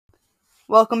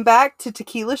Welcome back to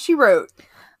Tequila She Wrote,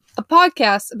 a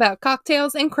podcast about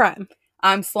cocktails and crime.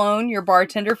 I'm Sloan, your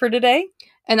bartender for today.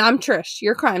 And I'm Trish,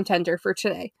 your crime tender for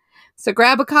today. So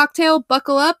grab a cocktail,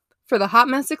 buckle up for the Hot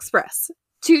Mess Express.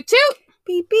 Toot toot!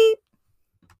 Beep beep!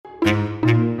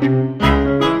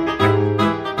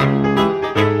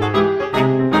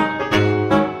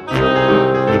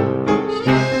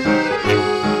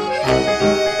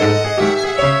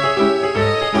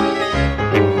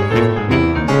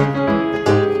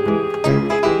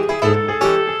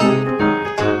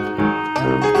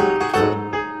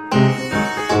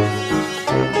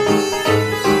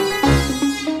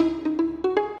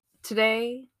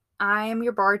 Today, I am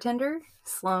your bartender,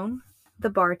 Sloan, the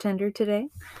bartender today.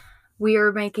 We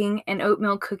are making an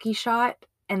oatmeal cookie shot,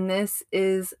 and this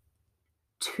is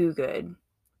too good.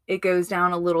 It goes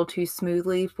down a little too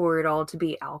smoothly for it all to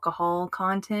be alcohol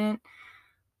content,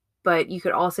 but you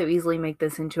could also easily make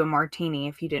this into a martini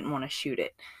if you didn't want to shoot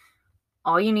it.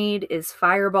 All you need is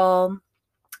Fireball,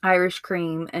 Irish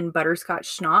cream, and butterscotch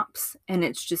schnapps, and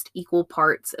it's just equal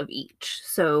parts of each.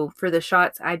 So for the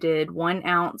shots, I did 1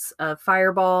 ounce of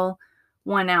Fireball,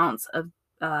 1 ounce of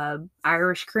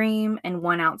Irish cream, and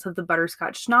 1 ounce of the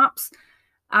butterscotch schnapps.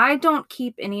 I don't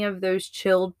keep any of those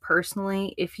chilled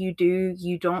personally. If you do,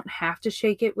 you don't have to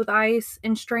shake it with ice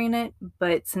and strain it,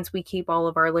 but since we keep all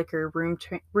of our liquor room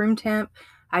temp,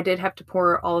 I did have to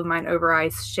pour all of mine over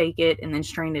ice, shake it, and then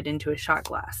strain it into a shot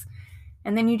glass.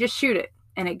 And then you just shoot it,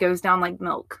 and it goes down like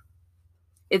milk.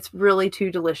 It's really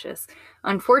too delicious.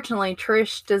 Unfortunately,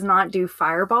 Trish does not do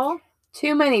Fireball.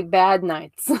 Too many bad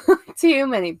nights. Too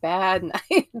many bad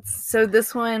nights. So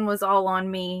this one was all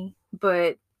on me,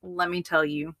 but let me tell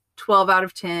you, 12 out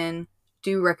of 10,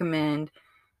 do recommend.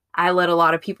 I let a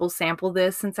lot of people sample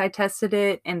this since I tested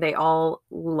it, and they all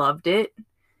loved it.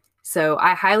 So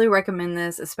I highly recommend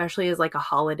this, especially as like a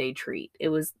holiday treat. It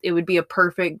would be a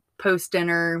perfect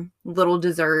post-dinner little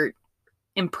dessert.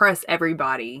 Impress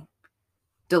everybody.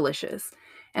 Delicious.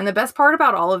 And the best part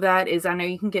about all of that is I know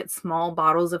you can get small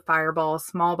bottles of Fireball,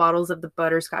 small bottles of the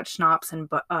butterscotch schnapps, and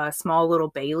small little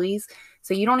Baileys.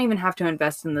 So you don't even have to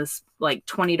invest in this like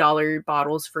 $20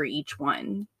 bottles for each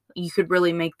one. You could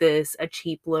really make this a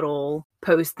cheap little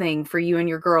post thing for you and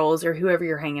your girls or whoever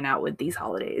you're hanging out with these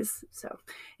holidays. So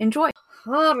enjoy.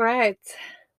 All right.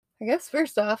 I guess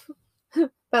first off,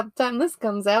 about the time this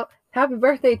comes out, happy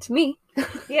birthday to me.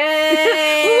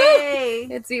 Yay!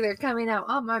 It's either coming out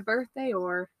on my birthday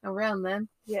or around then.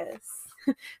 Yes.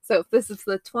 So if this is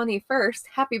the 21st,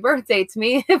 happy birthday to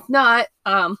me. If not,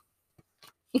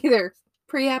 either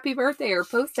pre-happy birthday or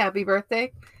post-happy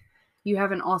birthday. You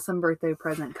have an awesome birthday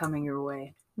present coming your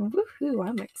way. Woohoo,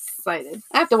 I'm excited.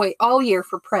 I have to wait all year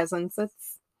for presents.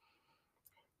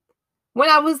 When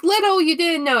I was little, you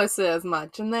didn't notice it as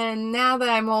much. And then now that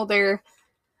I'm older,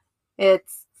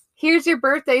 it's, here's your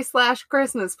birthday /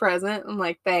 Christmas present. I'm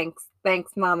like, thanks,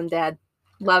 Mom and Dad.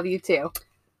 Love you too.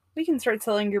 We can start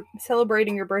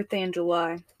celebrating your birthday in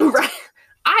July. Right.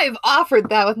 I've offered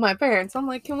that with my parents. I'm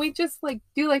like, can we just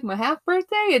do my half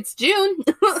birthday? It's June.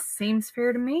 Seems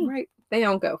fair to me. Right. They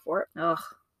don't go for it. Ugh.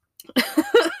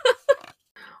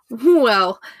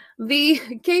 Well, the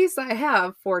case I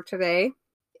have for today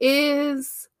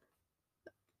is,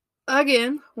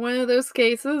 again, one of those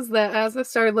cases that as I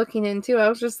started looking into, I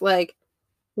was just like,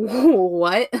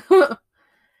 what?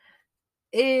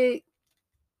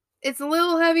 It's a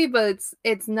little heavy, but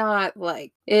it's not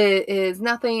like, it is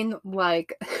nothing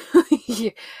like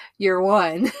your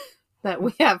one that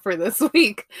we have for this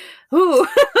week. Ooh,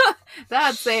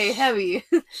 that's a heavy.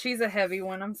 She's a heavy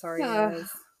one. I'm sorry, guys.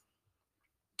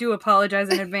 Do apologize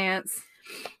in advance.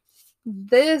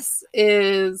 This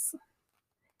is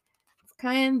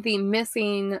kind of the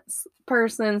missing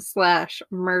person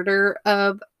 / murder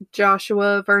of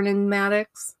Joshua Vernon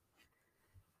Maddux.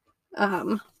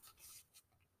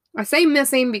 I say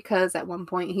missing because at one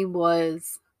point he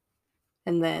was,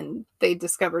 and then they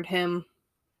discovered him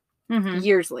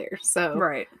years later. So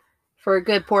right. For a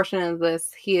good portion of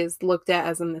this, he is looked at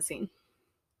as a missing.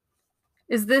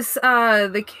 Is this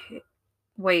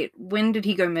wait, when did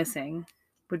he go missing?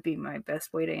 Would be my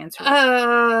best way to answer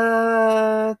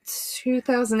that.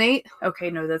 2008. Okay,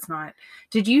 no, that's not.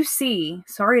 Did you see,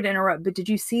 sorry to interrupt, but did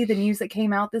you see the news that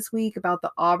came out this week about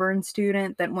the Auburn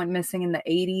student that went missing in the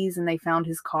 80s and they found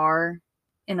his car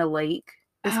in a lake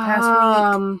this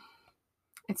past week?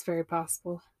 It's very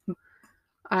possible.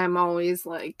 I'm always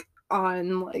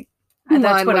on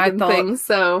that's what I thought. Things,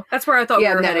 so that's where I thought we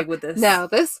were heading with this. No,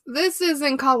 this is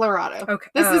in Colorado. Okay.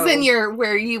 This is in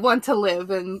where you want to live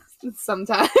and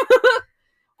sometime.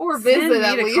 Or visit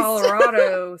at least.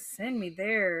 Colorado. Send me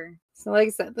there. So like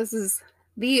I said, this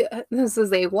This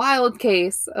is a wild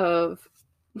case of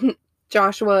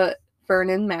Joshua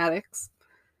Vernon Maddux.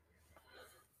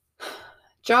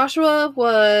 Joshua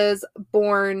was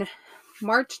born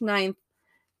March 9th,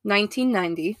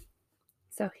 1990.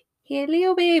 So he a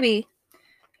little baby.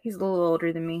 He's a little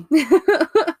older than me.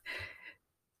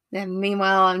 And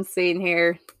meanwhile, I'm sitting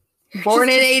here, born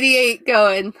in 88,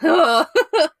 going, oh,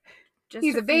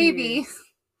 he's a baby.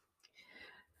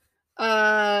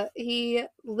 He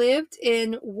lived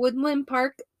in Woodland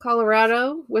Park,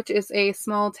 Colorado, which is a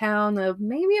small town of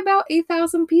maybe about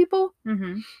 8,000 people.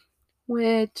 Mm-hmm.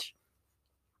 Which,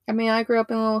 I mean, I grew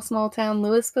up in a little small town,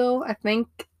 Louisville. I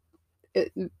think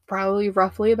it probably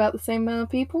roughly about the same amount of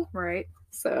people. Right.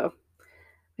 So,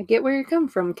 I get where you're coming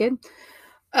from, kid.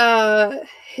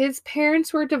 His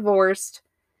parents were divorced,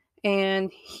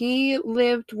 and he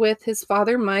lived with his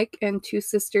father, Mike, and two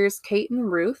sisters, Kate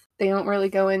and Ruth. They don't really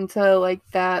go into, like,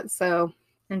 that, so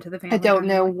into the family. I don't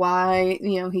know why,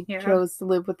 he Yeah. chose to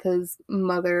live with his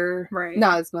mother. Right.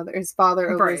 Not his mother, his father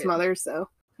over his Right. mother, so.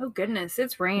 Oh, goodness,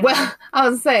 it's raining. Well, I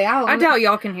was say, I doubt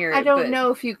y'all can hear it. I don't know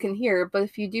if you can hear it, but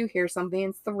if you do hear something,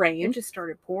 it's the rain. It just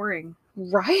started pouring.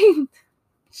 Right?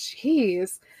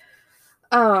 Jeez.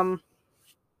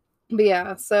 But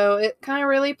yeah, so it kind of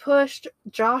really pushed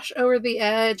Josh over the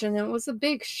edge, and it was a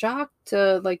big shock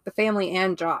to, like, the family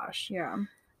and Josh. Yeah.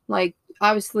 Like,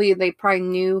 obviously, they probably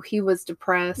knew he was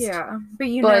depressed. Yeah, but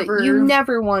you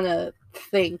never want to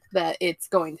think that it's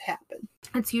going to happen.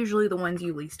 It's usually the ones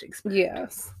you least expect.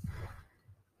 Yes.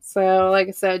 So, like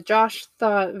I said, Josh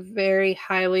thought very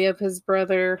highly of his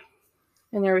brother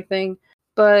and everything,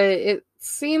 but it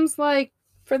seems like,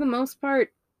 for the most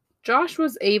part, Josh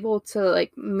was able to,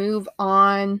 like, move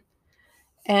on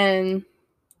and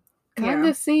kind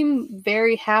of seem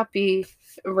very happy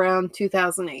around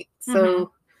 2008.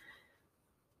 So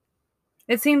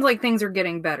it seems like things are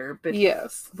getting better, but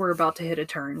yes, we're about to hit a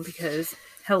turn because,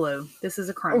 hello, this is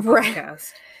a crime right.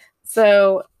 podcast.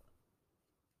 So,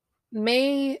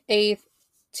 May 8th,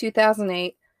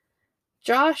 2008,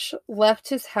 Josh left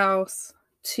his house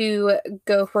to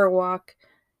go for a walk.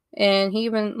 And he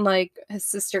even, like, his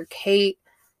sister Kate,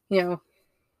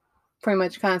 pretty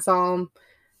much kind of saw him,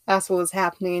 asked what was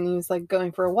happening, and he was, like,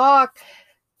 going for a walk.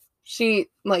 She,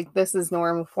 like, this is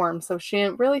normal for him, so she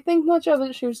didn't really think much of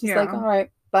it. She was just like, all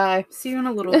right, bye. See you in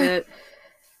a little bit.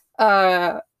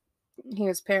 He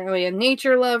was apparently a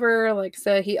nature lover. Like I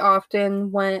said, he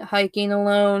often went hiking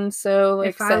alone, so, like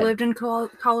if I lived in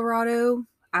Colorado,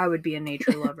 I would be a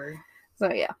nature lover. So,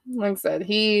 yeah, like I said,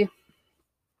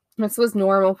 this was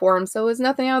normal for him, so it was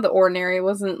nothing out of the ordinary. It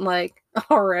wasn't like,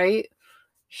 all right,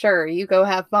 sure, you go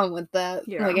have fun with that.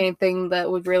 Yeah. Like, anything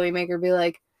that would really make her be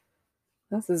like,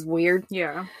 this is weird.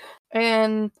 Yeah.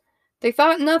 And they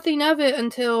thought nothing of it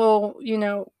until,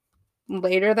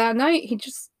 later that night, he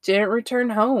just didn't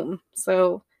return home.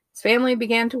 So his family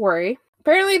began to worry.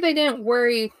 Apparently they didn't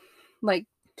worry, like,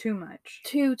 too much.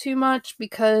 Too much,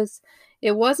 because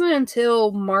it wasn't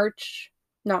until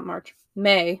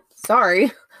May.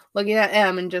 Sorry. Looking at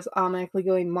M and just automatically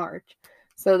going March.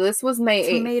 So this was May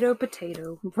 8th. Tomato,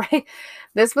 potato. Right?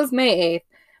 This was May 8th.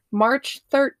 March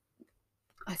 3rd.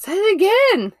 I said it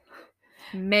again!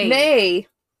 May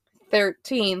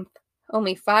 13th.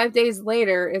 Only 5 days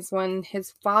later is when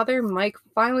his father, Mike,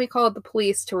 finally called the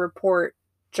police to report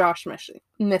Josh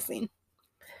missing.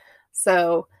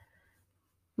 So,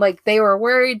 like, they were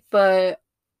worried, but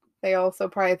they also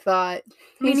probably thought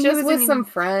he's just with some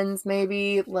friends,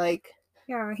 maybe, like...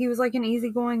 Yeah, he was like an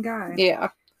easygoing guy. Yeah.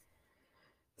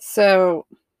 So...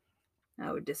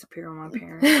 I would disappear on my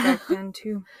parents back then,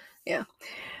 too. Yeah.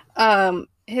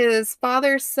 His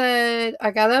father said,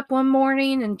 I got up one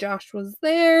morning and Josh was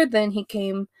there. Then he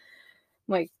came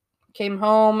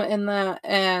home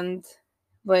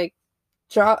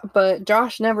but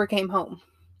Josh never came home.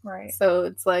 Right. So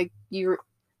it's like you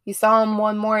saw him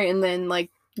one morning and then, like,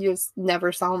 you just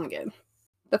never saw him again.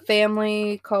 The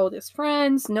family called his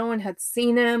friends. No one had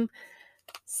seen him.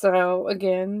 So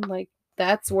again, like,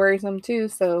 that's worrisome too.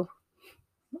 So,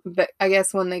 but I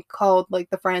guess when they called, like,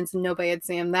 the friends and nobody had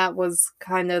seen him, that was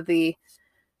kind of the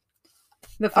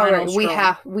final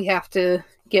straw. We have to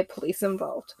get police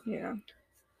involved. Yeah.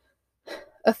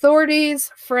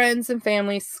 Authorities, friends, and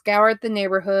family scoured the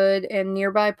neighborhood and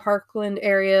nearby Parkland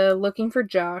area looking for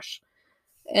Josh.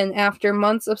 And after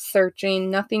months of searching,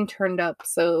 nothing turned up.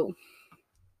 So,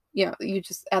 you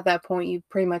just, at that point, you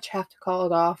pretty much have to call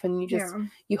it off, and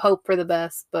you hope for the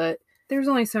best, but... There's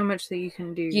only so much that you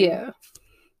can do. Yeah.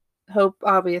 Hope,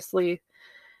 obviously,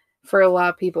 for a lot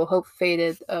of people, hope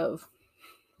faded of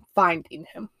finding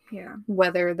him. Yeah.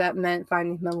 Whether that meant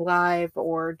finding him alive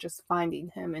or just finding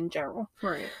him in general.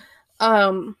 Right.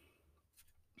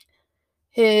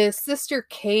 His sister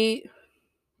Kate,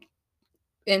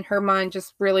 in her mind,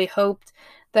 just really hoped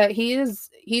that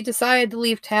he decided to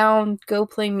leave town, go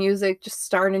play music, just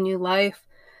start a new life.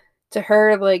 To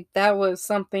her, like, that was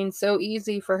something so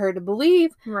easy for her to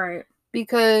believe. Right.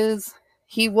 Because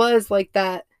he was, like,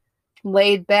 that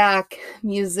laid-back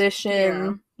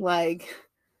musician, like...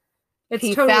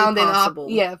 It's totally possible.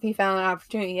 If he found an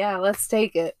opportunity, yeah, let's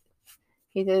take it.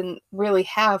 He didn't really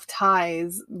have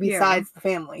ties besides the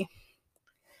family.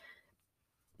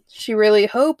 She really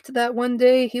hoped that one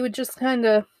day he would just kind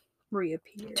of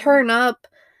reappear, turn up,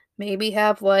 maybe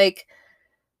have like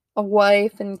a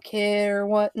wife and kid or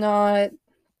whatnot,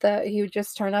 that he would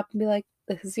just turn up and be like,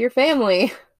 this is your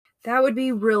family. That would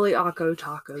be really Akko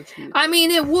Taco too. I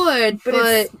mean, it would, but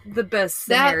it's the best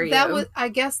scenario. That was, I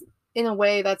guess, in a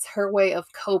way, that's her way of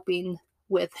coping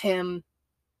with him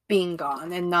being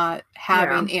gone and not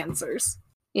having answers.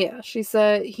 Yeah, she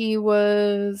said he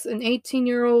was an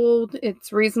 18-year-old.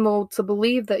 It's reasonable to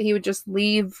believe that he would just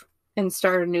leave and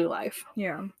start a new life.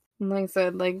 Yeah. And like I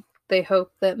said, like, they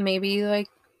hope that maybe, like,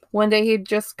 one day he'd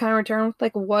just kind of return with,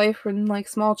 like, a wife and, like,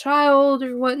 small child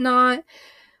or whatnot.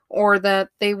 Or that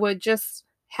they would just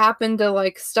happen to,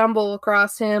 like, stumble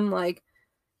across him, like,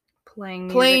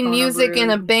 playing music in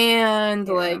a band,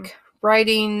 like,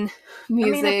 writing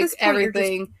music,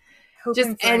 everything.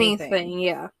 Just anything,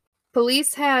 yeah.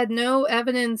 Police had no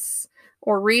evidence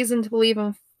or reason to believe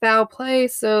in foul play,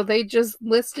 so they just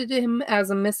listed him as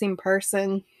a missing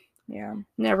person. Yeah.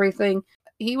 And everything.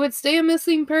 He would stay a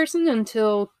missing person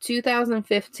until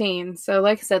 2015. So,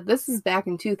 like I said, this is back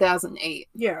in 2008.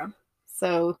 Yeah.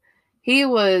 So, he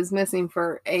was missing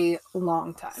for a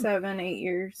long time. 7-8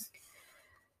 years.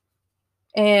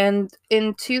 And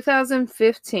in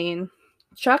 2015,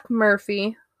 Chuck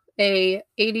Murphy, a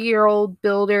 80-year-old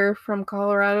builder from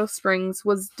Colorado Springs,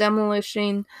 was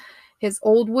demolishing his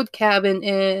old wood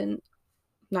cabin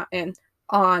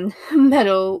on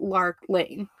Meadowlark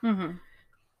Lane. Mm-hmm.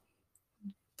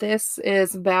 This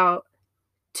is about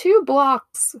 2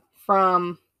 blocks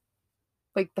from,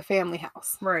 like, the family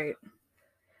house. Right.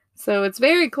 So it's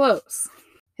very close.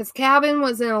 His cabin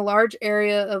was in a large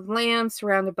area of land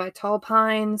surrounded by tall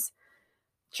pines.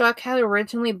 Chuck had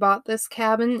originally bought this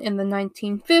cabin in the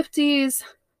 1950s. He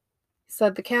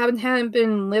said the cabin hadn't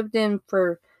been lived in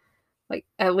for, like,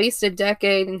 at least a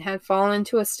decade and had fallen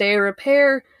into a state of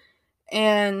repair.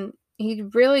 And he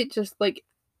really just, like,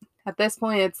 at this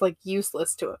point, it's, like,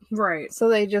 useless to him. Right. So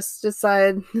they just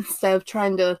decided, instead of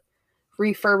trying to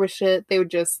refurbish it, they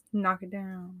would just knock it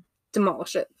down.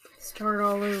 Demolish it. Start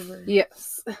all over.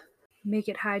 Yes. Make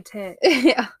it high tech.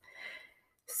 Yeah.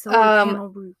 Solar panel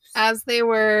roofs. As they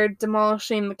were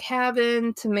demolishing the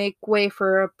cabin to make way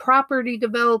for a property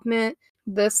development,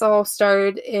 this all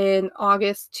started in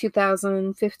August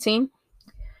 2015.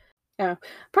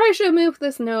 Probably should have moved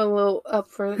this note a little up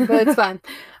further, but it's fine.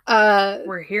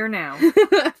 We're here now.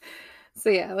 So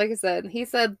yeah, like I said, he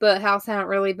said the house hadn't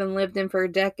really been lived in for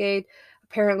a decade.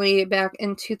 Apparently back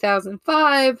in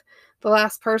 2005, the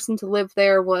last person to live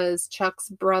there was Chuck's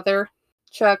brother.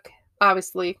 Chuck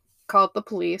obviously called the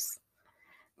police.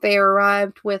 They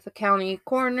arrived with a county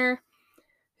coroner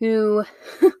who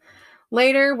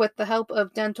later, with the help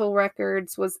of dental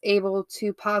records, was able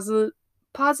to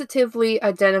positively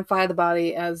identify the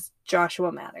body as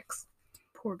Joshua Maddux.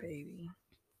 Poor baby.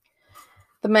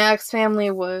 The Maddux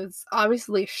family was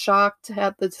obviously shocked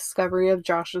at the discovery of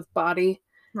Josh's body.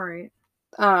 Right.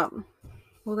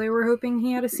 Well, they were hoping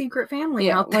he had a secret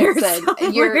family out there. Like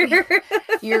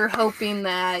you're hoping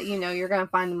that, you're going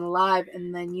to find him alive,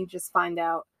 and then you just find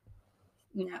out,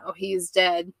 he's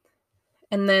dead.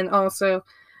 And then also,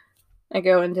 I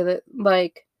go into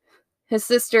his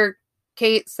sister,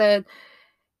 Kate, said,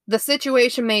 the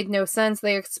situation made no sense.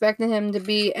 They expected him to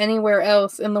be anywhere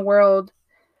else in the world,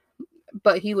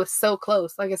 but he was so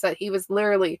close. Like I said, he was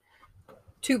literally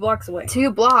 2 blocks away.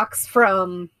 2 blocks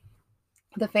from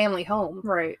the family home.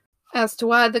 Right. As to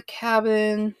why the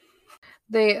cabin,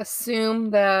 they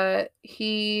assume that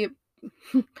he,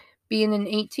 being an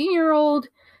 18-year-old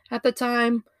at the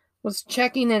time, was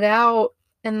checking it out,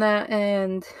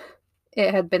 and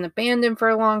it had been abandoned for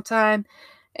a long time,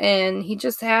 and he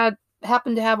just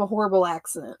happened to have a horrible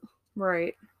accident.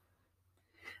 Right.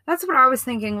 That's what I was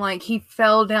thinking, like, he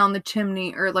fell down the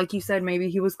chimney, or like you said, maybe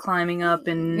he was climbing up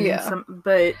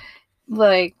but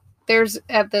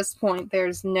at this point,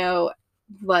 there's no,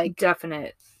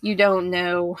 definite. You don't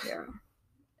know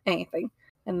anything.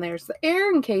 And there's the air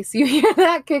in case you hear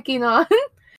that kicking on.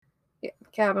 The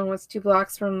cabin was 2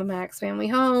 blocks from the Maddux family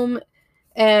home.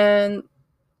 And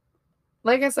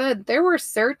like I said, there were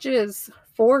searches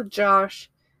for Josh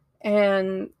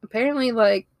And apparently,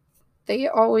 like, they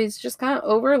always just kind of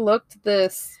overlooked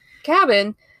this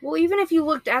cabin. Well, even if you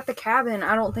looked at the cabin,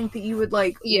 I don't think that you would,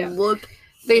 like, look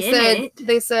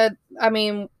They said, I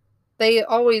mean, they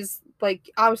always, like,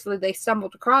 obviously they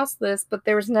stumbled across this, but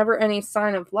there was never any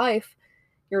sign of life.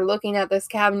 You're looking at this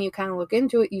cabin, you kind of look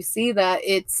into it, you see that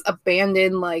it's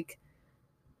abandoned, like,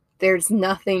 there's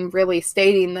nothing really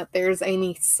stating that there's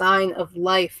any sign of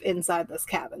life inside this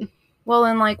cabin. Well,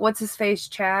 and, like, what's his face?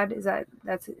 Chad?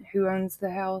 That's who owns the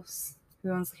house?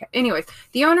 Who owns the cabin? Anyways,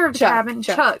 the owner of the cabin,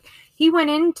 Chuck, he went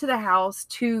into the house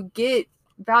to get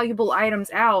valuable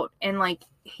items out, and, like,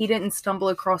 he didn't stumble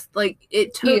across, like,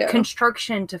 it took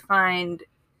construction to find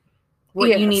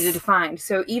what you needed to find.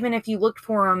 So even if you looked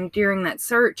for him during that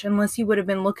search, unless you would have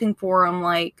been looking for him,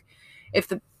 like,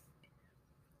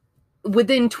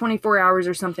 within 24 hours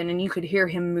or something, and you could hear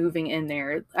him moving in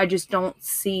there, I just don't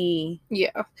see.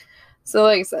 Yeah. So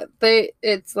like I said,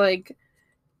 it's like,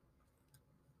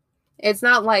 it's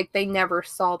not like they never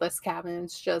saw this cabin.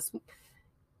 It's just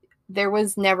there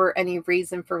was never any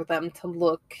reason for them to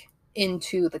look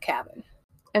into the cabin.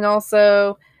 And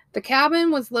also, the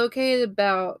cabin was located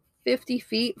about 50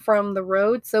 feet from the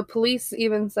road. So police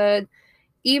even said,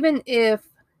 even if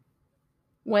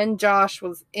when Josh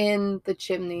was in the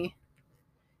chimney,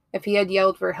 if he had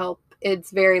yelled for help,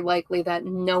 it's very likely that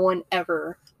no one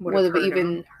ever would have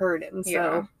even heard him.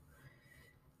 Yeah. So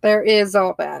there is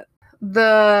all that.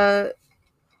 The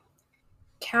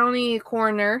county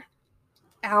coroner,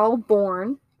 Al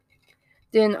Bourne,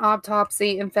 did an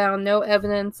autopsy and found no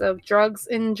evidence of drugs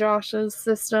in Josh's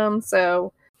system.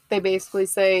 So they basically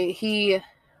say he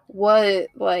was,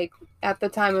 like, at the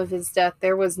time of his death,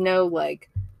 there was no, like,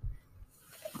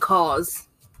 cause,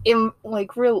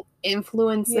 like, real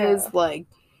influences, like,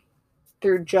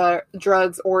 through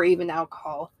drugs or even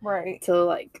alcohol. Right. To,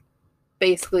 like,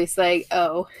 basically say,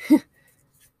 oh,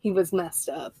 he was messed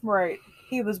up. Right.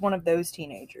 He was one of those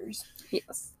teenagers.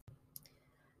 Yes.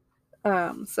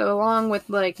 So along with,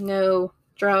 like, no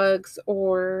drugs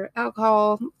or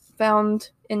alcohol found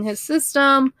in his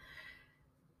system,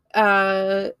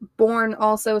 Bourne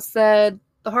also said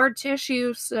the hard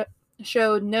tissue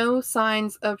showed no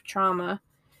signs of trauma.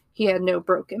 He had no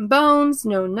broken bones,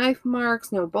 no knife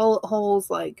marks, no bullet holes.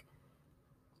 Like,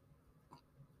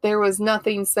 there was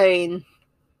nothing saying,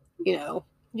 you know,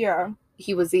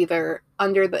 he was either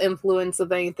under the influence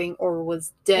of anything or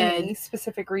was dead. Any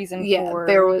specific reason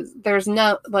for... there's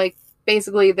no, like,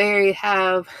 basically they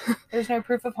have... There's no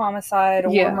proof of homicide or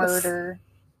murder.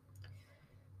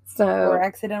 So... Or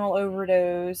accidental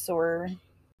overdose or...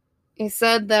 He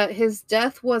said that his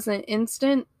death wasn't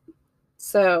instant.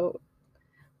 So,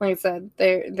 like I said,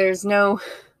 there's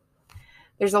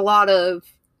a lot of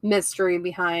mystery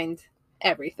behind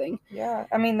everything. Yeah.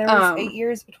 I mean, there was 8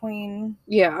 years between...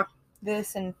 Yeah.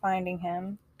 This and finding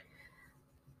him.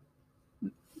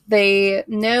 They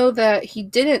know that he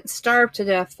didn't starve to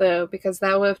death, though, because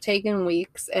that would have taken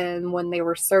weeks, and when they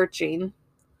were searching,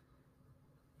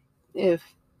 if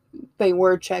they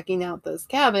were checking out this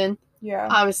cabin,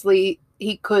 obviously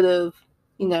he could have,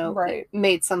 you know,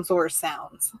 made some sort of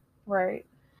sounds. Right.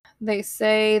 They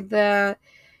say that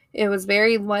it was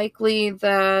very likely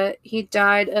that he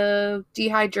died of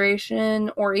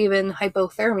dehydration or even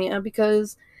hypothermia,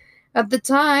 because at the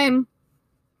time,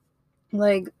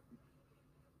 like,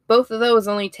 both of those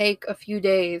only take a few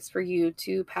days for you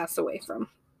to pass away from.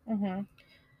 Mm-hmm.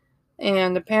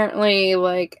 And apparently,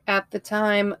 like, at the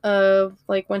time of,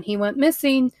 like, when he went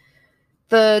missing,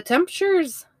 the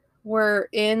temperatures were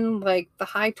in, like, the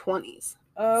high 20s.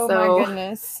 Oh, my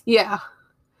goodness. Yeah.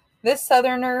 This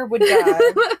southerner would die.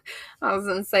 I was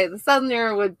going to say, the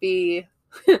southerner would be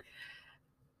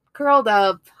curled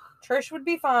up. Trish would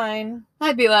be fine.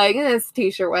 I'd be like, it's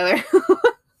t-shirt weather.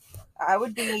 I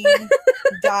would be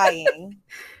dying.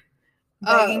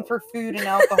 Begging for food and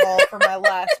alcohol for my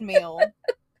last meal.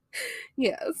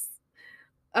 Yes.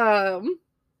 Where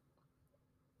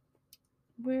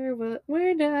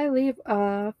did I leave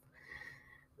off?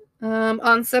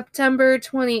 On September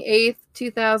 28th,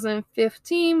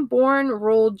 2015, Bourne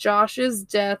ruled Josh's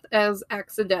death as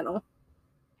accidental.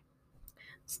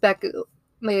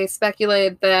 They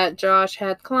speculated that Josh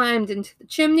had climbed into the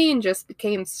chimney and just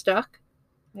became stuck.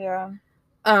 Yeah.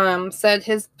 Said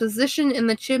his position in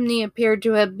the chimney appeared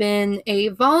to have been a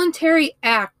voluntary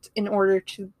act in order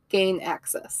to gain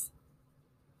access.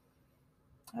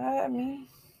 I mean,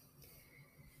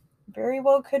 very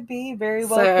well could be, very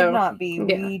well could not be.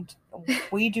 Yeah.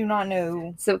 We do not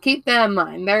know. So keep that in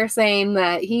mind. They're saying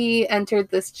that he entered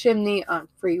this chimney on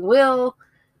free will.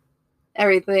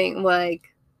 Everything,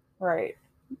 like... Right.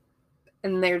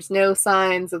 And there's no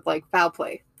signs of, like, foul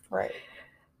play. Right.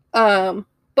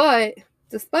 But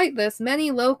despite this,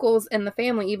 many locals and the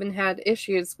family even had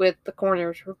issues with the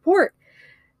coroner's report.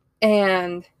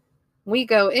 And we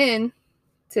go in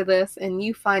to this and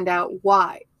you find out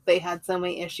why they had so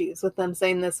many issues with them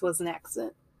saying this was an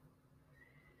accident.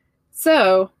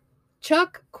 So,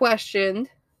 Chuck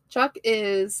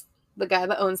is the guy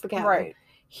that owns the cabin. Right.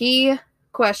 He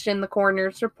questioned the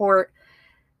coroner's report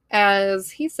as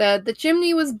he said the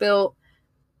chimney was built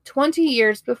 20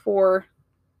 years before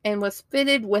and was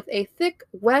fitted with a thick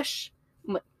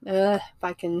a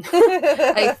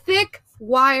thick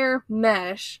wire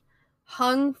mesh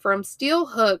hung from steel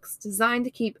hooks designed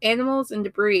to keep animals and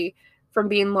debris from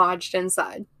being lodged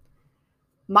inside.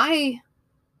 My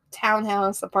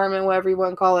townhouse, apartment, whatever you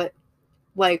want to call it,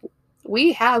 like,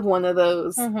 we have one of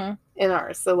those in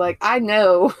ours. So, like, I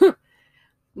know,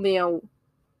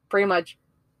 pretty much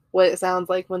what it sounds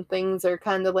like when things are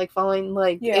kind of, like, falling.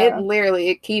 Like,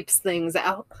 it keeps things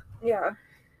out. Yeah.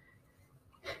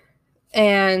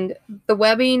 And the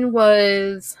webbing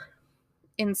was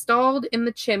installed in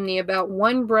the chimney about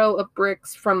one row of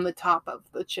bricks from the top of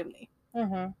the chimney.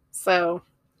 So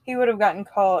he would have gotten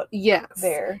caught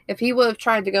there. If he would have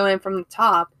tried to go in from the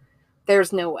top,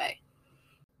 there's no way.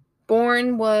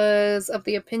 Bourne was of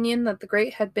the opinion that the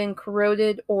grate had been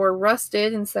corroded or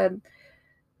rusted and said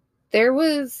there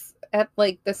was, at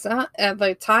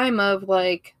the time of,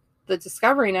 like, the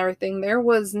discovery and everything, there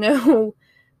was no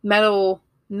metal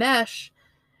mesh,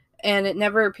 and it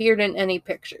never appeared in any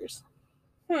pictures.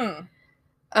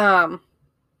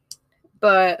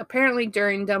 But apparently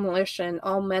during demolition,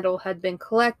 all metal had been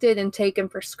collected and taken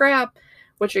for scrap,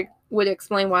 which would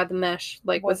explain why the mesh,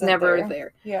 like, was never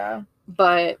there. Yeah.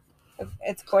 But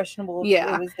it's questionable if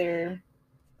it was there.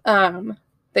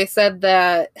 They said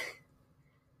that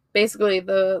basically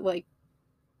the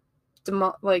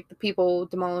the people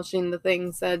demolishing the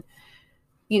thing said,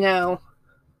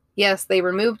 yes, they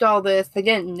removed all this. They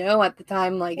didn't know at the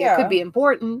time, like, it could be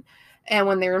important. And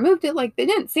when they removed it, like, they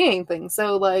didn't see anything.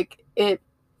 So, like, it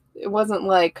wasn't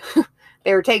like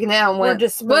they were taking it out and went,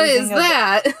 what is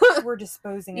that? We're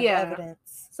disposing of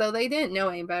evidence. So they didn't know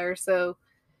any better. So,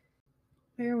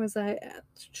 where was I at?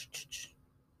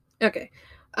 Okay.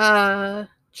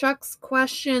 Chuck's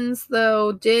questions,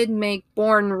 though, did make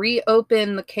Bourne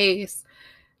reopen the case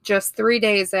just 3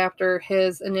 days after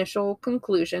his initial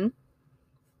conclusion.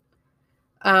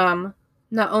 Not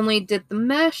only did the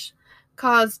mesh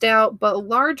cause doubt, but a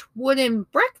large wooden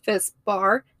breakfast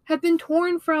bar had been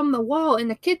torn from the wall in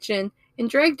the kitchen and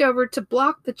dragged over to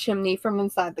block the chimney from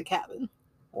inside the cabin.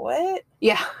 What?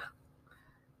 Yeah.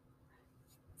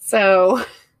 So,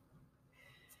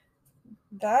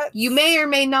 you may or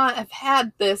may not have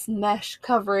had this mesh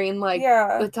covering, like,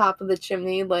 the top of the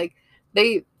chimney. Like,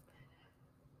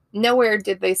 nowhere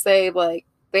did they say, like,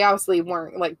 they obviously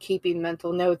weren't, like, keeping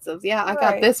mental notes of, I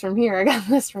got this from here, I got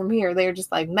this from here. They were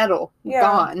just, like, metal,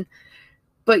 gone.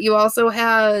 But you also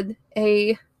had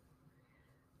a,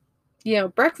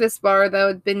 breakfast bar that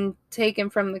had been taken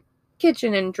from the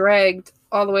kitchen and dragged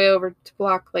all the way over to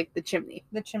block, like, the chimney.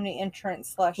 The chimney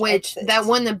entrance / Which, exit. that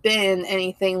wouldn't have been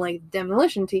anything like the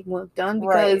demolition team would have done,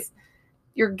 because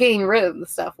you're getting rid of the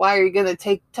stuff. Why are you going to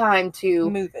take time to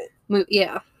move it?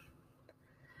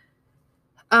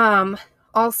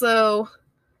 Also,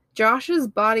 Josh's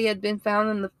body had been found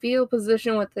in the fetal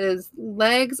position with his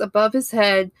legs above his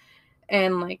head,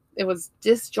 and, like, it was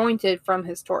disjointed from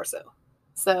his torso.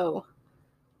 So,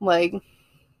 like,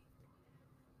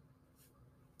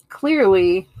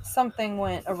 clearly something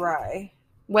went awry.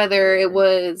 Whether it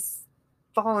was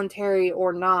voluntary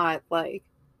or not, like,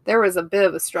 there was a bit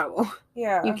of a struggle.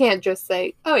 Yeah. You can't just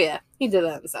say, oh yeah, he did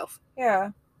that himself.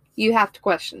 Yeah. You have to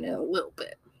question it a little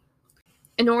bit.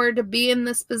 In order to be in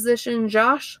this position,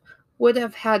 Josh would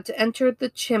have had to enter the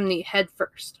chimney head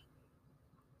first.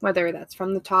 Whether that's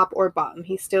from the top or bottom,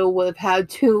 he still would have had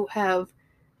to have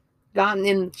gotten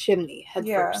in the chimney head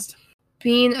first.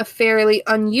 Being a fairly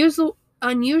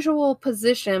unusual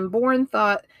position, Bourne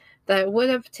thought that it would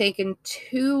have taken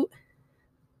two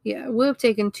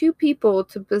people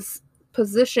to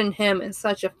position him in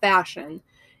such a fashion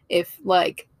if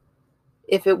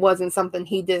it wasn't something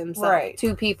he did himself. Right.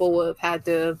 2 people would have had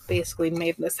to basically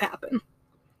made this happen.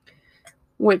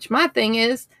 Which, my thing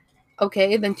is,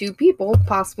 okay, then 2 people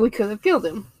possibly could have killed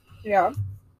him. Yeah.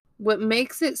 What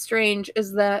makes it strange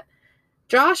is that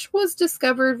Josh was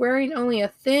discovered wearing only a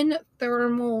thin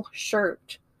thermal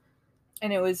shirt.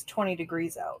 And it was 20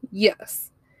 degrees out.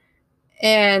 Yes.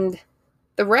 And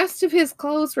the rest of his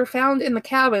clothes were found in the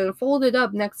cabin folded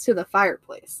up next to the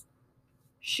fireplace.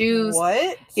 shoes.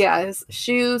 What? Yeah, his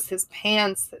shoes, his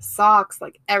pants, his socks,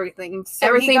 like everything. So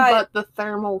everything but the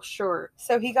thermal shirt.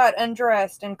 So he got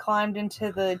undressed and climbed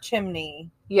into the chimney.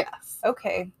 Yes.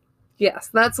 Okay. Yes,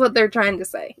 that's what they're trying to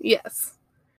say. Yes.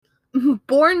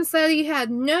 Bourne said he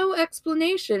had no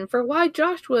explanation for why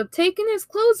Josh would have taken his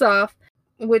clothes off,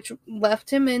 which left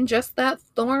him in just that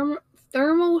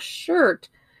thermal shirt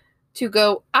to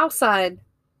go outside.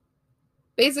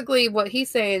 Basically, what he's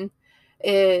saying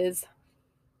is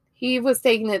he was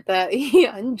taking it that he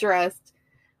undressed,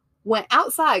 went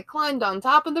outside, climbed on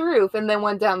top of the roof, and then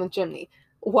went down the chimney.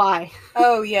 Why?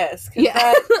 Oh, yes.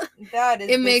 Yeah. That is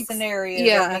the scenario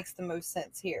that makes the most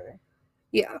sense here.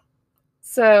 Yeah.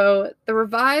 So, the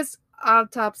revised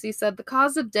autopsy said the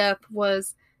cause of death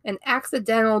was an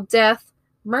accidental death,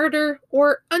 murder,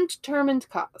 or undetermined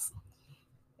cause.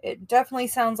 It definitely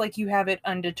sounds like you have it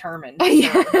undetermined. So.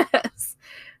 Yes.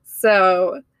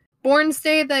 So, Bourne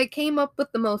stated that it came up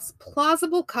with the most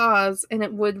plausible cause and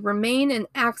it would remain an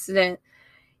accident.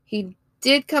 He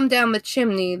did come down the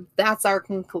chimney. That's our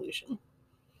conclusion.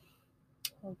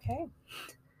 Okay.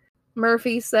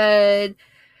 Murphy said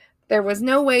there was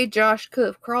no way Josh could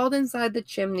have crawled inside the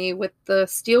chimney with the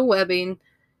steel webbing.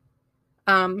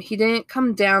 He didn't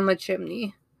come down the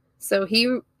chimney. So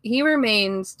he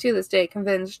remains, to this day,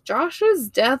 convinced Josh's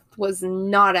death was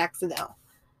not accidental.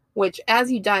 Which,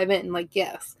 as you dive in, like,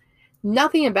 yes,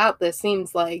 nothing about this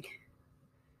seems like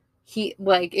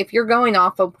if you're going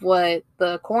off of what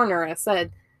the coroner has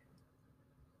said,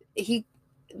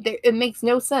 it makes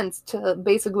no sense to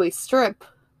basically strip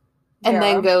and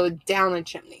then go down a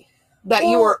chimney that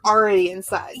you were already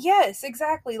inside. Yes,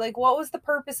 exactly. Like, what was the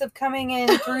purpose of coming in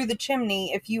through the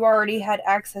chimney if you already had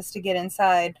access to get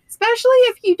inside? Especially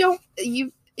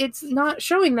if it's not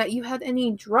showing that you had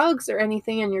any drugs or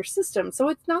anything in your system. So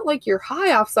it's not like you're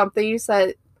high off something. You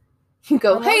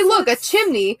go, hey, look, a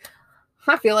chimney.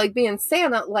 I feel like being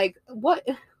Santa. Like, what?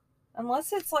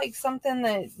 Unless it's like something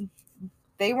that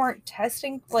they weren't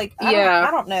testing. Like, I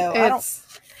don't know.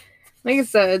 Like I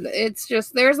said, it's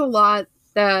just, there's a lot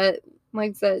that,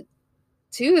 like I said,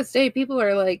 to this day, people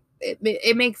are like,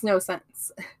 it makes no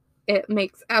sense. It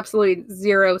makes absolutely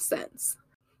zero sense.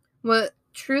 What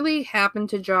truly happened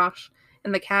to Josh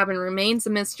in the cabin remains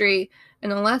a mystery,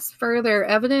 and unless further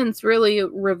evidence really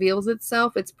reveals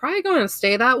itself, it's probably going to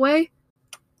stay that way.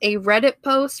 A Reddit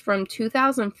post from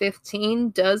 2015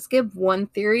 does give one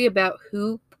theory about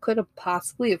who could have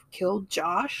possibly have killed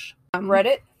Josh.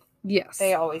 Reddit? Yes.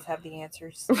 They always have the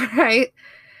answers. Right?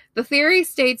 The theory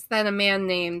states that a man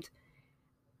named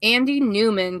Andy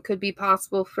Newman could be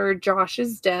possible for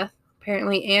Josh's death.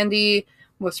 Apparently, Andy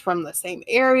was from the same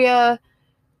area.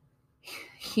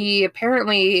 He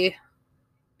apparently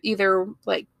either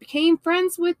became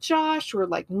friends with Josh or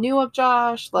knew of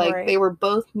Josh. They were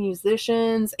both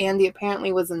musicians. Andy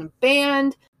apparently was in a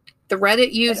band. The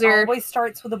Reddit user... It always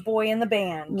starts with a boy in the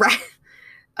band. Right.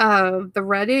 The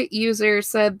Reddit user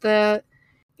said that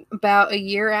about a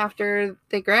year after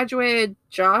they graduated,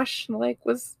 Josh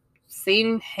was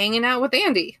seen hanging out with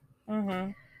Andy.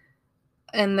 Mm-hmm.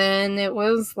 And then it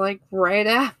was right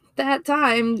at that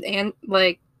time, and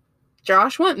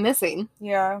Josh went missing.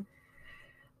 Yeah.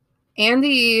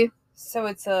 Andy. So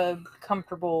it's a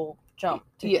comfortable jump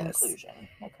to conclusion.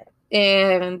 Okay.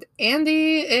 And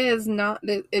Andy is not.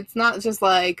 It's not just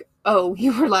oh,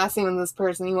 you were last seen with this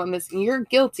person, you went missing. You're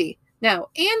guilty. No,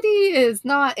 Andy is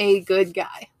not a good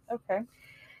guy. Okay.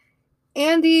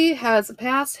 Andy has a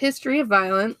past history of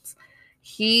violence.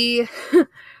 He,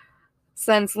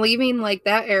 since leaving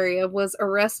that area, was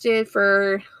arrested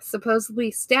for supposedly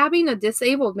stabbing a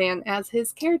disabled man as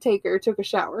his caretaker took a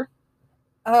shower.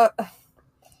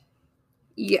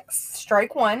 Yes.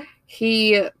 Strike one.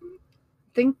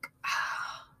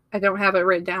 I don't have it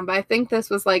written down, but I think this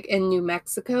was in New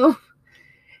Mexico.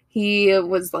 He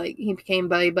became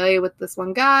buddy with this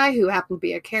one guy who happened to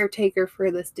be a caretaker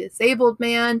for this disabled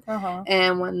man. Uh-huh.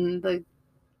 And when the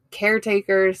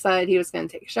caretaker decided he was going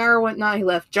to take a shower or whatnot, he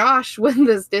left Josh with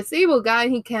this disabled guy.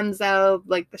 He comes out of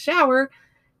the shower,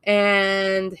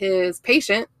 and his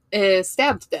patient is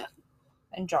stabbed to death.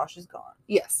 And Josh is gone.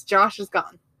 Yes, Josh is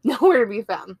gone. Nowhere to be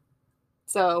found.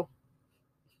 So.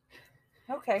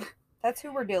 Okay. That's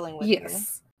who we're dealing with.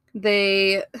 Yes. Here.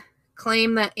 They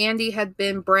claim that Andy had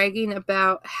been bragging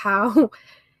about how,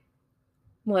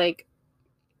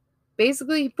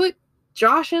 basically he put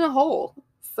Josh in a hole.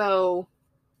 So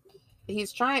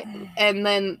he's trying, and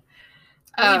then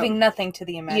leaving nothing to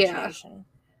the imagination.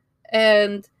 Yeah.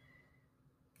 And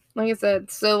like I said,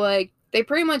 so they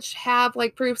pretty much have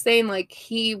proof saying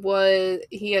he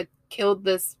had killed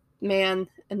this man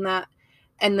and that.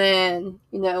 And then,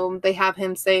 they have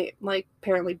him say, like,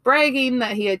 apparently bragging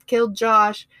that he had killed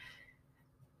Josh.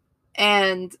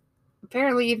 And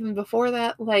apparently even before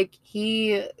that, like,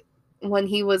 when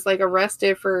he was, like,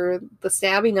 arrested for the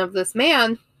stabbing of this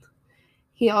man,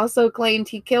 he also claimed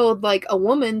he killed, like, a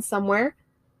woman somewhere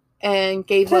and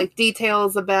gave, like,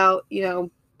 details about,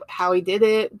 how he did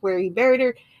it, where he buried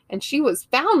her. And she was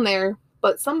found there,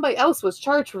 but somebody else was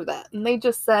charged for that. And they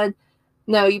just said,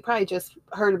 no, you probably just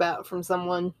heard about it from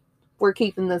someone. We're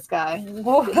keeping this guy.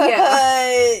 What?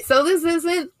 Yeah. So this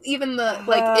isn't even the,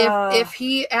 like, if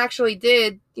he actually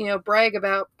did, brag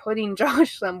about putting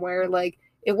Josh somewhere, like,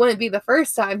 it wouldn't be the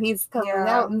first time he's coming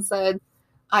out and said,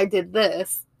 I did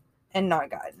this. And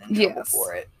not gotten in trouble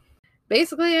for it.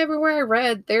 Basically, everywhere I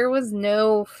read, there was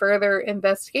no further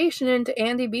investigation into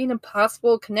Andy being a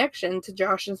possible connection to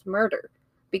Josh's murder,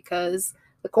 because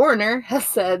the coroner has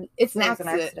said it's an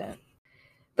accident.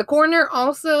 The coroner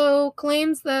also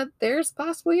claims that there's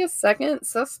possibly a second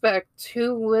suspect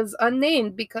who was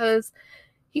unnamed, because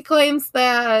he claims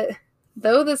that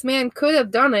though this man could have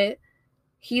done it,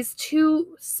 he's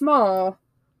too small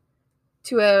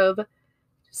to have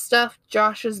stuffed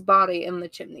Josh's body in the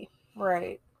chimney.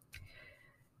 Right.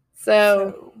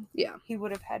 So yeah. He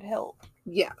would have had help.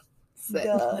 Yeah.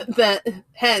 So,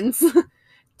 hence,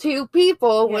 2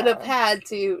 people would have had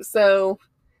to. So,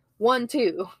 1,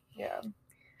 2. Yeah.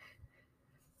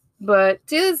 But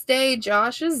to this day,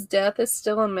 Josh's death is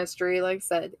still a mystery. Like I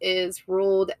said, it is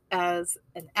ruled as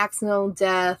an accidental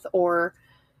death or,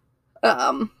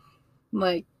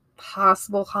 like,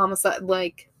 possible homicide.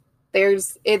 Like,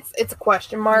 it's a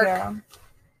question mark. Yeah.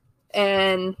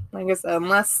 And like I said,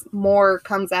 unless more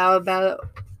comes out about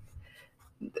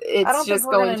it, it's just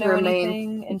going to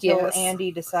remain until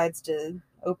Andy decides to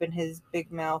open his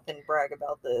big mouth and brag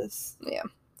about this. Yeah.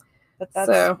 But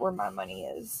that's where my money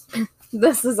is.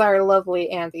 This is our lovely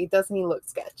Andy. Doesn't he look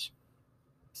sketch?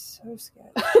 So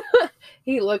sketch.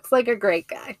 He looks like a great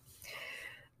guy.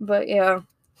 But yeah,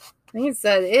 like I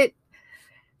said, it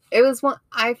was one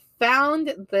I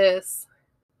found this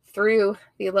through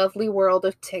the lovely world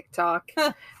of TikTok.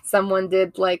 Someone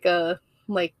did like a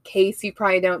case you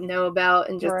probably don't know about,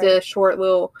 and just did a short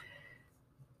little.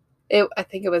 I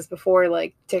think it was before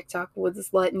like TikTok was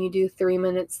just letting you do 3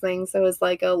 minutes things. So it was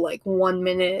like a 1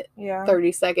 minute,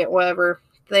 30-second whatever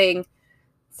thing.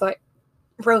 So I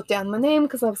wrote down my name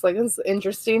because I was like, this is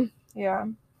interesting. Yeah,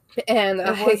 and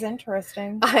it was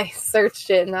interesting. I searched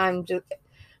it, and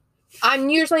I'm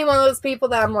usually one of those people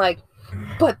that I'm like,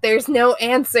 but there's no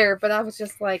answer. But I was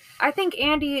just like, I think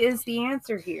Andy is the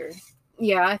answer here.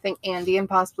 Yeah, I think Andy and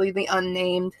possibly the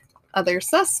unnamed other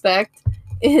suspect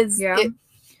is. Yeah.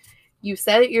 You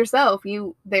said it yourself.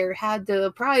 There had to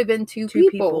have probably been two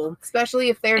people, especially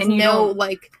if there's no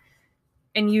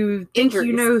and you think injuries.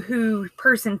 You know who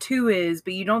person 2 is,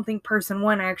 but you don't think person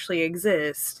 1 actually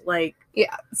exists. Like,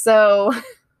 yeah. So,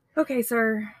 okay,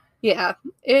 sir. Yeah,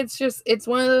 it's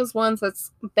one of those ones that's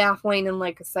baffling, and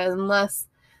like I said, unless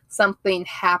something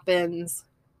happens,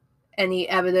 any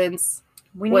evidence,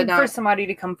 we need for somebody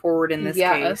to come forward in this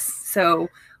case. So,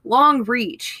 long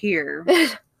reach here.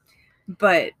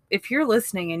 But if you're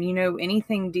listening and you know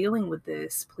anything dealing with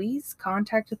this, please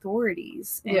contact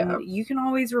authorities. And you can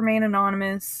always remain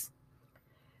anonymous.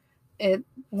 Like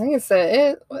I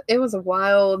said, it was a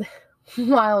wild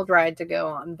ride to go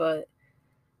on, but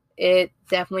it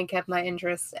definitely kept my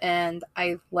interest, and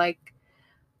I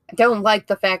don't like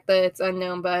the fact that it's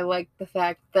unknown, but I like the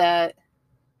fact that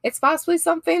it's possibly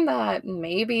something that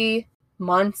maybe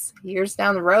months, years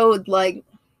down the road, like,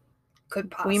 could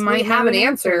possibly we might have an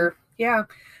answer. Yeah.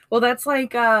 Well, that's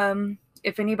like,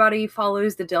 if anybody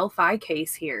follows the Delphi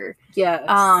case here. Yes.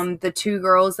 The 2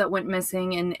 girls that went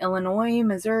missing in Illinois,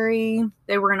 Missouri,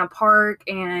 they were in a park,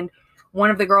 and one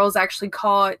of the girls actually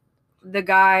caught the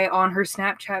guy on her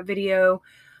Snapchat video.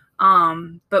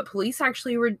 But police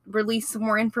actually released some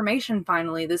more information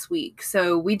finally this week.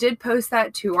 So we did post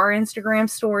that to our Instagram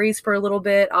stories for a little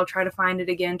bit. I'll try to find it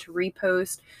again to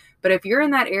repost. But if you're in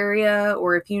that area,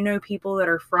 or if you know people that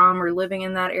are from or living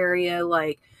in that area,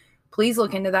 like, please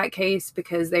look into that case,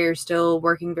 because they are still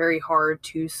working very hard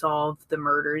to solve the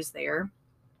murders there.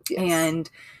 Yes.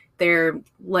 And they're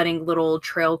letting little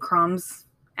trail crumbs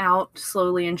out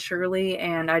slowly and surely,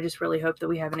 and I just really hope that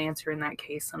we have an answer in that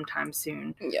case sometime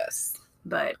soon. Yes.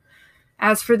 But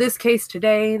as for this case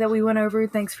today that we went over,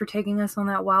 thanks for taking us on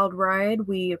that wild ride.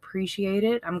 We appreciate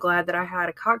it. I'm glad that I had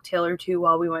a cocktail or 2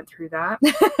 while we went through that.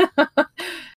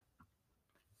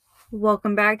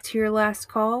 Welcome back to your last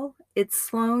call. It's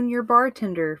Sloan, your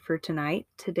bartender for tonight,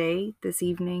 today, this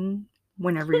evening,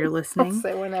 whenever you're listening. I'll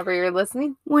say whenever you're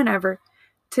listening. Whenever.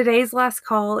 Today's last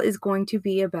call is going to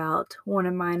be about one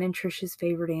of mine and Trisha's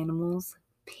favorite animals,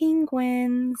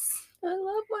 penguins. I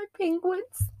love my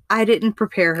penguins. I didn't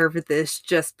prepare her for this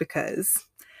just because.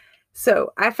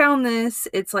 So I found this.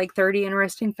 It's like 30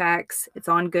 interesting facts. It's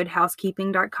on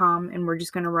goodhousekeeping.com, and we're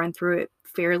just going to run through it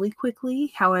fairly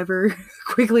quickly. However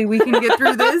quickly we can get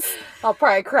through this. I'll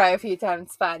probably cry a few times.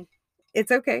 It's fine.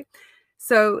 It's okay.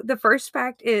 So the first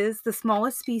fact is the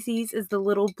smallest species is the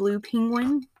little blue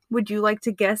penguin. Would you like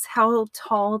to guess how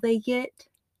tall they get?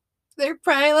 They're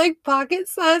probably like pocket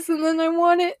size, and then I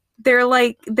want it.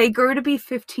 They grow to be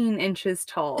 15 inches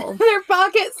tall. They're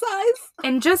pocket size.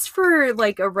 And just for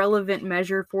like a relevant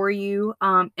measure for you,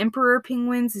 emperor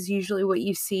penguins is usually what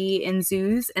you see in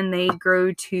zoos, and they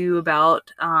grow to about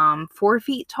 4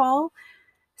 feet tall.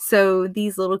 So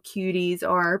these little cuties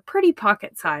are pretty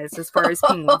pocket sized as far as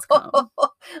penguins come.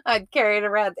 I'd carry it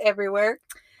around everywhere.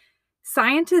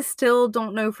 Scientists still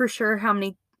don't know for sure how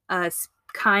many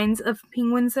kinds of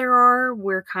penguins there are.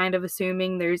 We're kind of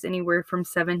assuming there's anywhere from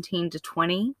 17 to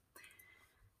 20.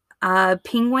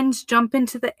 Penguins jump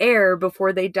into the air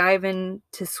before they dive in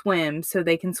to swim, so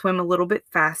they can swim a little bit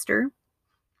faster.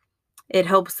 It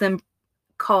helps them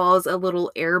cause a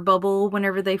little air bubble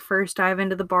whenever they first dive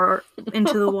into the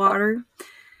water.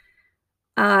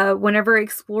 Whenever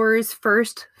explorers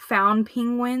first found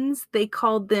penguins, they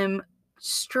called them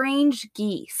strange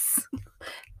geese.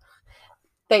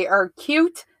 They are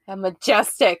cute and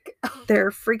majestic. They're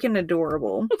freaking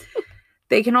adorable.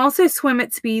 They can also swim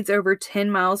at speeds over 10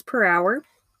 miles per hour.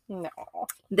 No.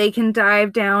 They can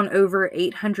dive down over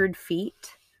 800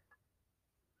 feet.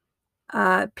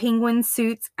 Penguin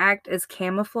suits act as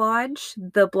camouflage.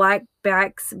 The black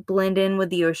backs blend in with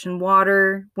the ocean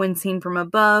water when seen from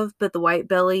above, but the white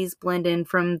bellies blend in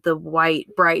from the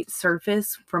white, bright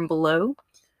surface from below.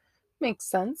 Makes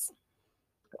sense.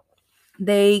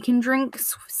 They can drink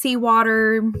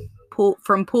seawater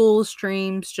from pools,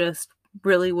 streams, just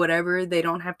really whatever. They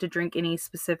don't have to drink any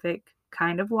specific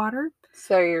kind of water.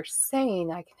 So you're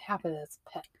saying I can have it as a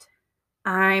pet?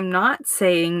 I'm not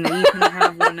saying that you can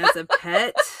have one as a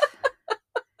pet.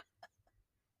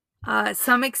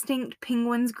 Some extinct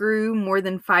penguins grew more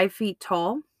than 5 feet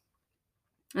tall.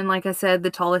 And like I said, the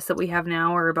tallest that we have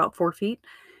now are about 4 feet.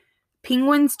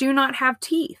 Penguins do not have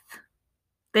teeth.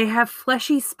 They have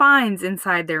fleshy spines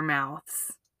inside their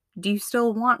mouths. Do you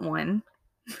still want one?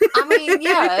 I mean,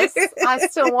 yes, I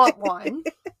still want one.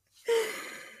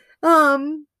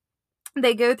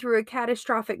 They go through a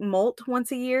catastrophic molt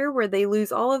once a year where they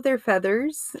lose all of their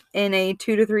feathers in a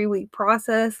 2 to 3 week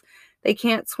process. They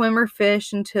can't swim or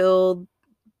fish until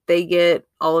they get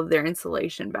all of their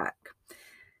insulation back.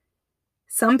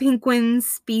 Some penguin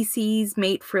species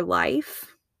mate for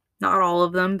life. Not all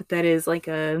of them, but that is like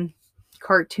a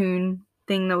cartoon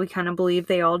thing that we kind of believe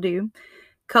they all do.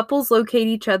 Couples locate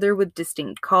each other with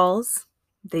distinct calls.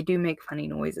 They do make funny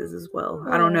noises as well.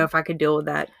 I don't know if I could deal with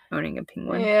that owning a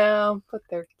penguin. Yeah, but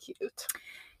they're cute.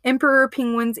 Emperor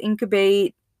penguins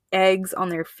incubate eggs on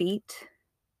their feet.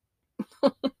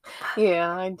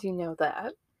 Yeah, I do know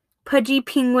that. Pudgy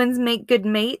penguins make good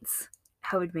mates.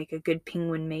 I would make a good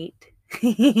penguin mate.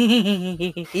 You're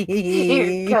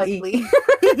cuddly.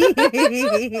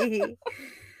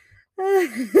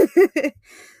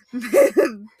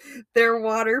 They're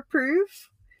waterproof.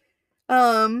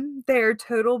 They're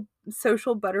total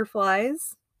social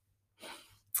butterflies.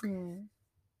 I'm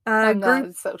not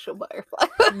a social butterfly.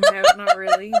 No, not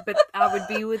really. But I would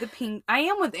be with I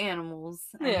am with animals.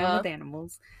 I am with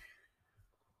animals.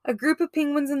 A group of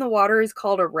penguins in the water is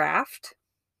called a raft.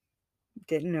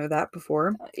 Didn't know that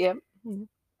before. Yep.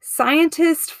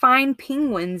 Scientists find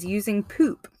penguins using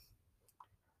poop.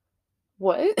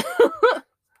 What?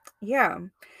 Yeah.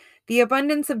 The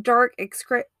abundance of dark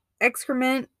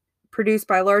excrement produced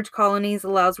by large colonies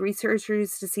allows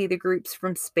researchers to see the groups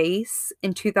from space.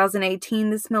 In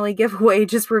 2018, the Smelly Giveaway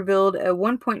just revealed a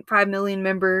 1.5 million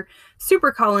member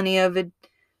super colony of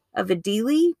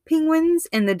Adelie penguins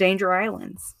in the Danger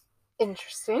Islands.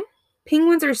 Interesting.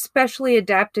 Penguins are specially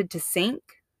adapted to sink.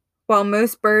 While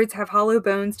most birds have hollow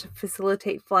bones to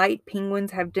facilitate flight,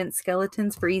 penguins have dense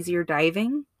skeletons for easier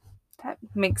diving. That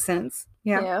makes sense.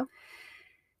 Yeah.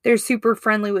 They're super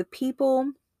friendly with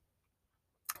people.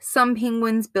 Some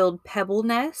penguins build pebble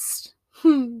nests.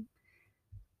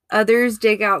 Others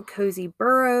dig out cozy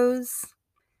burrows.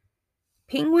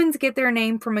 Penguins get their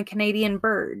name from a Canadian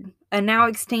bird. A now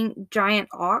extinct giant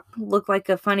auk looked like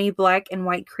a funny black and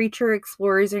white creature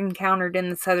explorers encountered in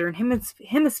the southern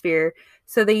hemisphere,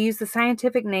 so they used the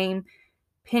scientific name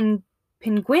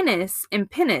Penguinus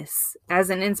impennis as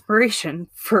an inspiration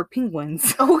for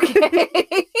penguins.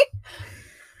 Okay.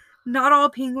 Not all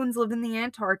penguins live in the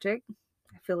Antarctic.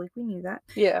 I feel like we knew that.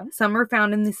 Yeah. Some are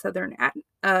found in the southern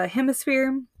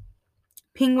hemisphere.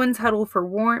 Penguins huddle for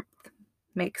warmth.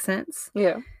 Makes sense.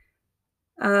 Yeah.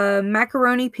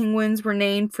 Macaroni penguins were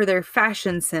named for their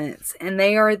fashion sense, and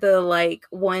they are the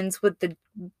ones with the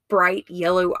bright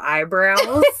yellow eyebrows.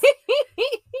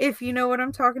 If you know what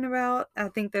I'm talking about, I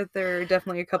think that there are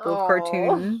definitely a couple of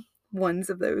cartoon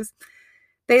ones of those.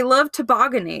 They love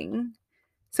tobogganing.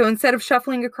 So instead of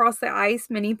shuffling across the ice,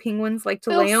 many penguins like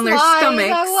to lay on their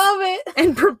stomachs I love it.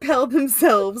 and propel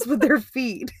themselves with their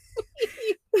feet.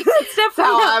 That's definitely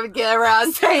how I would get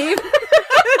around. Same.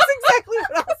 That's exactly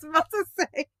what I was about to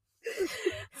say.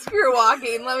 Screw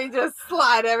walking. Let me just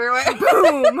slide everywhere.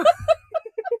 Boom.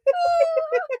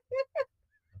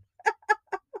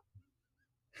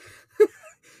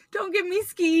 Don't give me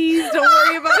skis. Don't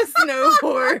worry about a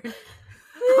snowboard.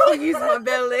 I'll use my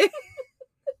belly.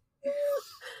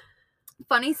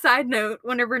 Funny side note,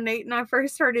 whenever Nate and I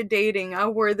first started dating, I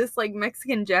wore this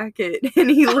Mexican jacket, and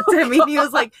he looked at me and he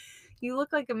was like, "You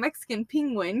look like a Mexican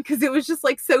penguin," because it was just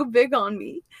so big on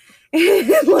me.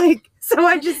 And so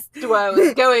I just what I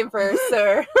was going for,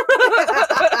 sir.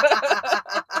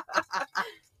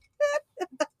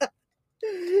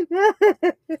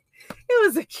 It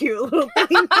was a cute little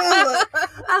thing. I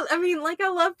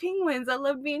love penguins. I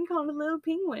love being called a little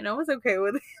penguin. I was okay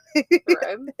with it.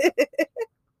 Right.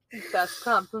 Best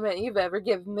compliment you've ever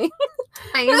given me.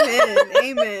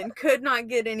 Amen. Could not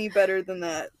get any better than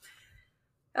that.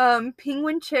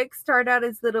 Penguin chicks start out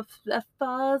as little fluff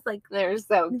balls, they're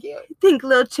so cute. Think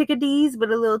little chickadees,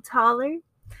 but a little taller.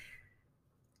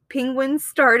 Penguins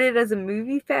started as a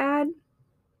movie fad.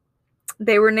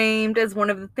 They were named as one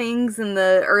of the things in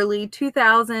the early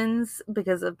 2000s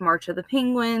because of March of the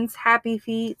Penguins, Happy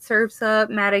Feet, Surf's Up,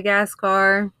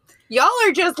 Madagascar. Y'all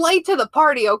are just late to the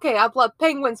party, okay? I've loved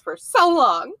penguins for so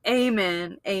long.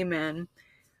 Amen.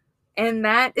 And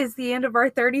that is the end of our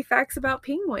 30 facts about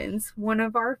penguins. One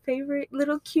of our favorite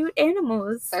little cute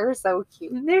animals. They're so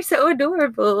cute. They're so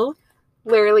adorable.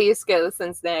 Literally used to go to the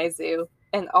Cincinnati Zoo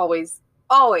and always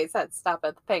had to stop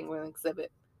at the penguin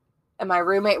exhibit. And my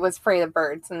roommate was afraid of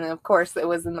birds, and of course it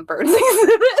was in the birds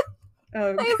exhibit.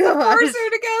 Oh, I used to force her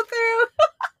to go through.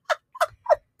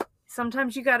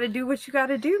 Sometimes you gotta do what you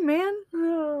gotta do, man.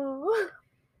 Oh.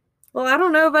 Well, I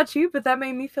don't know about you, but that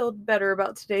made me feel better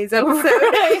about today's episode.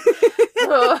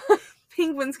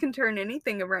 Penguins can turn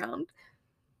anything around.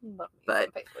 But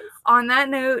on that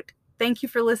note, thank you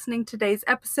for listening to today's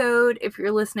episode. If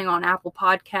you're listening on Apple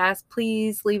Podcasts,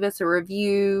 please leave us a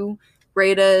review,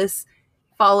 rate us,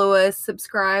 follow us,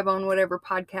 subscribe on whatever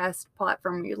podcast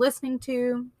platform you're listening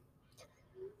to.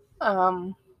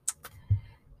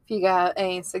 If you got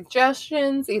any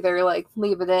suggestions, either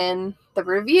leave it in the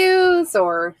reviews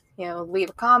or leave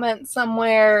a comment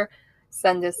somewhere.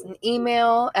 Send us an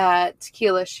email at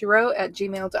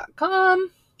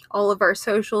tequilashewrote@gmail.com. All of our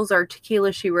socials are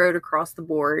Tequila She Wrote across the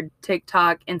board.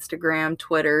 TikTok, Instagram,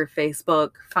 Twitter,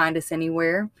 Facebook. Find us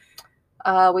anywhere.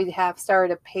 We have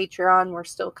started a Patreon. We're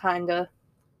still kind of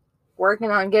working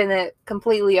on getting it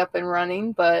completely up and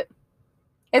running, but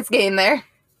it's getting there.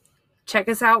 Check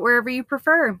us out wherever you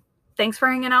prefer. Thanks for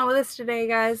hanging out with us today,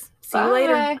 guys. See you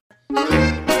later.